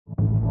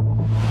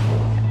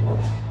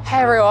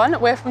Hey everyone,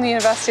 we're from the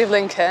University of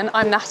Lincoln.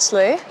 I'm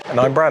Natalie. And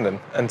I'm Brandon,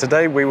 and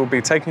today we will be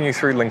taking you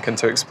through Lincoln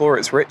to explore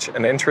its rich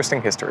and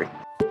interesting history.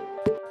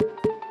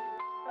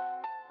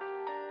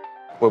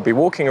 We'll be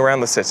walking around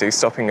the city,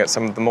 stopping at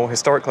some of the more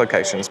historic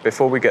locations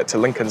before we get to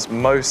Lincoln's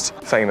most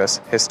famous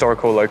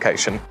historical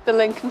location, The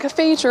Lincoln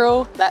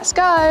Cathedral. Let's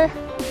go!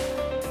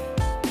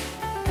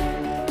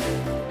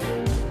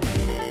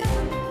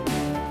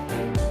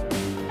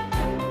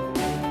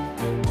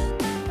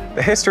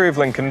 The history of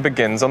Lincoln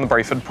begins on the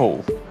Brayford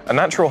Pool, a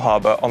natural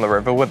harbour on the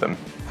River Witham.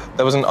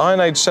 There was an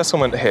Iron Age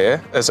settlement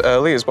here as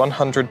early as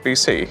 100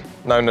 BC,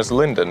 known as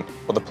Linden,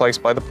 or the place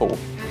by the pool.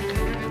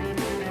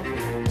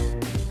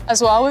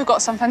 As well, we've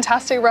got some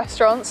fantastic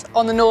restaurants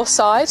on the north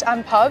side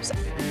and pubs.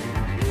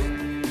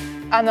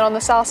 And then on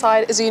the south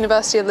side is the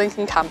University of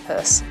Lincoln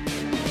campus.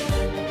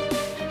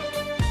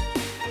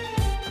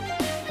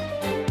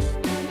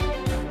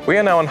 We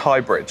are now on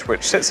High Bridge,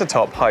 which sits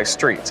atop High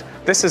Street.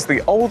 This is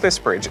the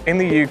oldest bridge in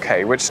the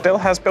UK which still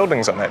has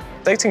buildings on it,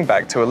 dating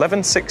back to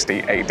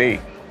 1160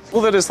 AD.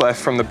 All that is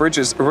left from the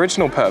bridge's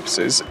original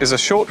purposes is a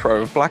short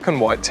row of black and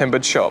white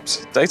timbered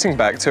shops, dating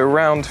back to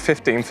around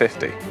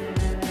 1550.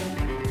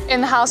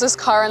 In the houses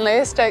currently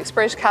is Stokes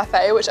Bridge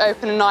Cafe, which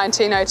opened in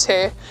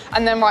 1902,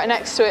 and then right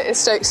next to it is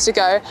Stokes to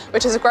Go,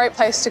 which is a great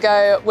place to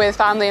go with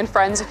family and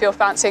friends if you're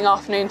fancying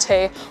afternoon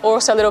tea, or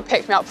also a little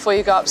pick-me-up before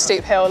you go up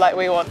steep hill like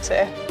we want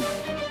to.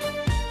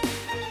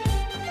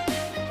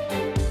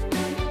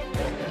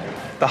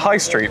 The High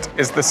Street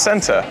is the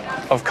centre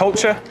of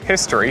culture,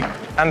 history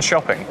and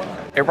shopping.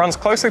 It runs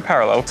closely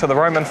parallel to the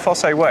Roman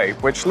Fosse Way,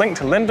 which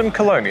linked Linden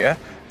Colonia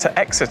to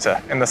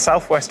Exeter in the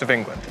southwest of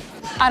England.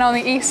 And on the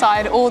east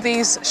side, all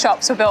these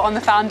shops were built on the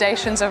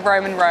foundations of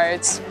Roman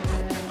roads.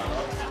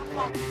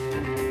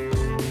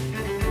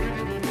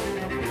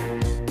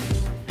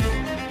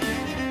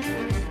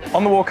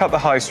 On the walk up the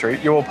High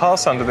Street, you will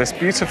pass under this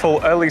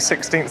beautiful early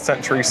 16th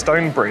century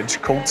stone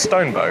bridge called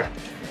Stonebow.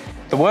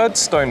 The word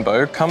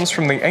Stonebow comes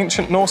from the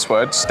ancient Norse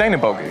word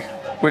Steinabogi,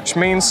 which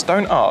means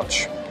stone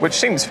arch, which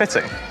seems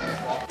fitting.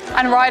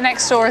 And right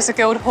next door is the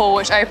Guildhall,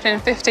 which opened in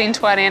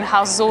 1520 and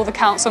houses all the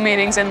council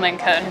meetings in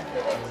Lincoln.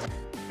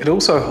 It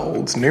also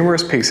holds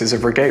numerous pieces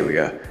of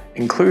regalia,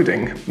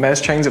 including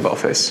Mayor's Chains of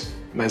Office,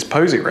 Mayor's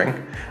Posy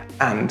Ring,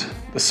 and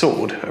the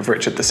sword of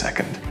Richard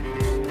II.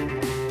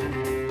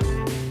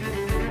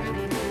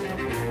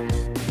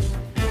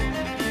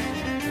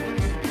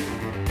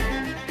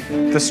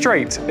 The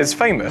Straight is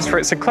famous for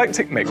its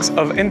eclectic mix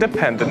of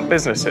independent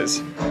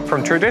businesses,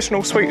 from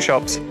traditional sweet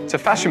shops to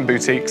fashion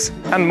boutiques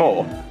and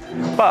more.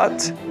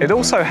 But it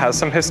also has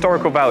some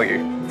historical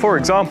value. For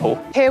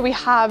example, here we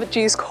have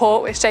Jews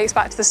Court, which dates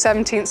back to the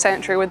 17th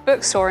century with a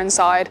bookstore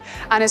inside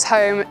and is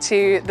home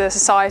to the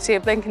Society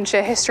of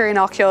Lincolnshire History and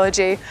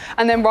Archaeology.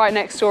 And then right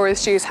next door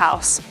is Jews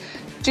House.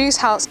 Jews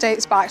House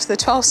dates back to the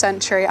 12th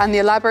century and the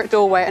elaborate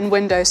doorway and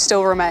windows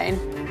still remain.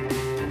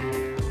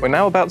 We're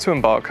now about to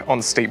embark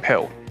on Steep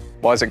Hill.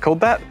 Why is it called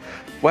that?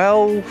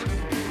 Well,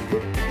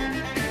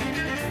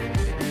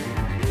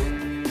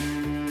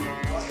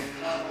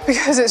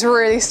 because it's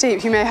really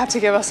steep, you may have to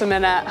give us a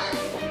minute.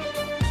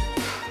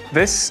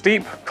 This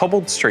steep,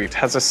 cobbled street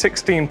has a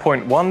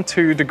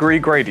 16.12 degree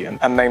gradient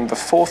and named the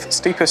 4th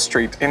steepest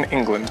street in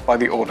England by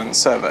the Ordnance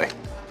Survey.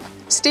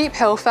 Steep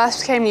Hill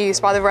first became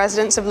used by the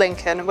residents of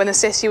Lincoln when the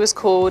city was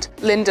called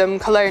Linden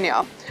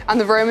Colonia, and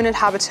the Roman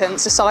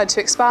inhabitants decided to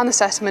expand the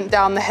settlement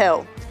down the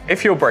hill.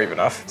 If you're brave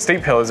enough,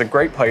 Steep Hill is a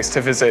great place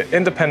to visit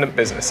independent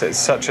businesses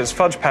such as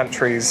fudge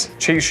pantries,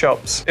 cheese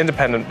shops,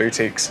 independent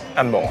boutiques,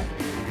 and more.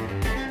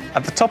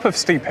 At the top of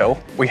Steep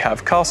Hill, we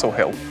have Castle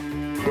Hill.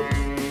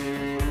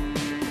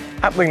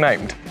 Aptly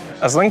named,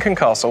 as Lincoln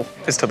Castle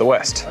is to the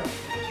west.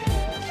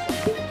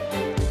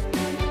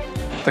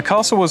 The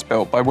castle was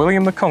built by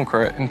William the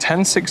Conqueror in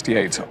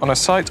 1068 on a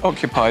site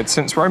occupied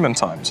since Roman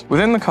times.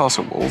 Within the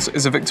castle walls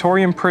is a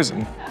Victorian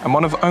prison and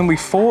one of only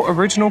 4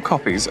 original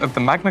copies of the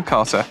Magna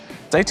Carta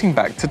dating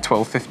back to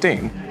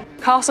 1215.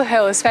 Castle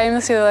Hill is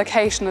famously the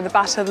location of the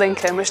Battle of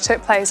Lincoln, which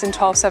took place in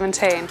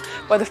 1217,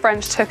 where the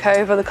French took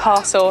over the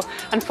castle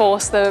and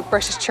forced the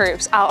British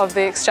troops out of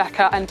the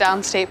Exchequer and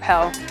down Steep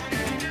Hill.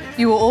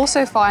 You will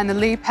also find the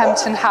Lee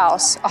Pemberton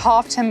House, a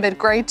half-timbered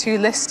Grade II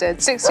listed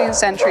 16th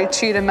century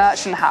Tudor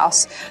merchant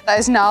house that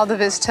is now the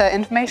Visitor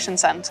Information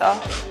Centre.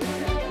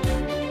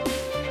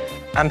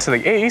 And to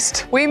the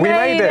east, we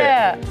made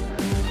it!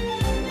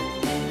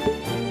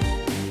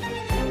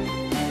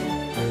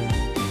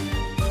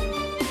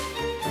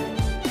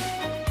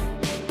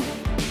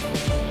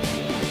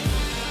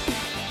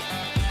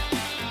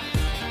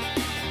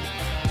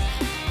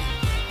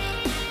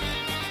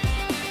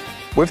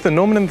 With the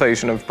Norman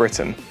invasion of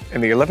Britain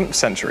in the 11th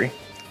century,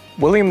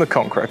 William the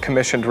Conqueror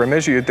commissioned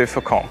Remigius de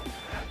Faucon,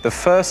 the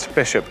first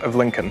bishop of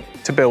Lincoln,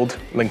 to build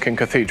Lincoln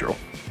Cathedral,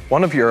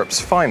 one of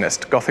Europe's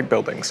finest Gothic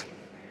buildings.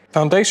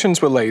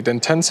 Foundations were laid in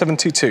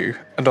 1072,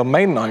 and on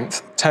May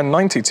 9th,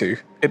 1092,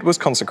 it was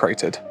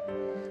consecrated.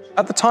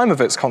 At the time of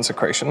its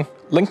consecration,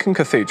 Lincoln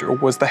Cathedral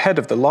was the head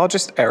of the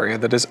largest area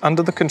that is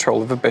under the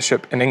control of a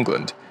bishop in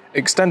England,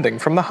 extending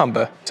from the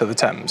Humber to the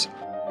Thames.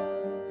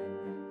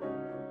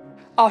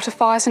 After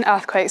fires and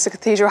earthquakes, the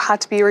cathedral had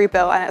to be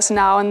rebuilt, and it's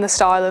now in the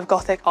style of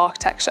Gothic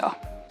architecture.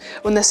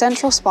 When the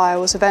central spire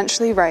was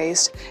eventually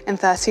raised in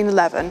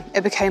 1311,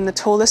 it became the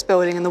tallest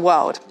building in the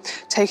world,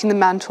 taking the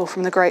mantle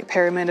from the Great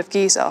Pyramid of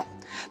Giza.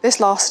 This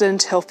lasted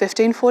until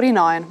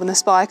 1549, when the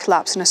spire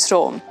collapsed in a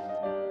storm.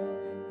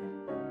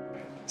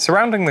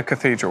 Surrounding the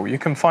cathedral, you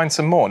can find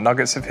some more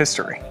nuggets of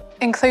history,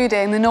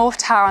 including the North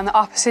Tower and the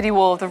upper city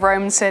wall of the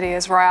Roman city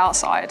is right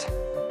outside.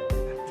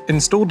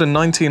 Installed in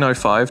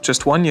 1905,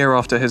 just 1 year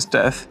after his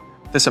death,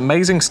 this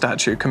amazing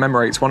statue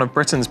commemorates one of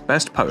Britain's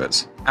best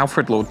poets,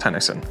 Alfred Lord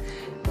Tennyson.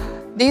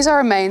 These are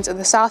remains of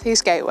the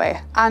southeast gateway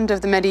and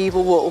of the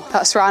medieval wall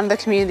that surrounded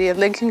the community of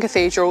Lincoln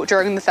Cathedral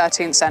during the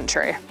 13th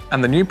century.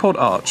 And the Newport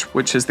Arch,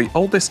 which is the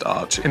oldest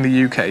arch in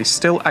the UK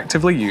still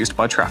actively used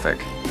by traffic.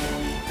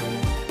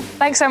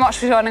 Thanks so much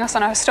for joining us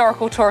on a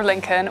historical tour of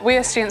Lincoln. We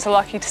as students are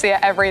lucky to see it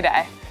every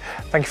day.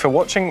 Thank you for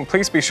watching.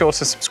 Please be sure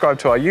to subscribe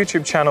to our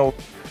YouTube channel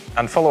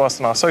and follow us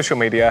on our social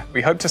media.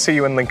 We hope to see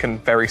you in Lincoln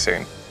very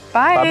soon.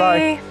 Bye.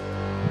 Bye-bye.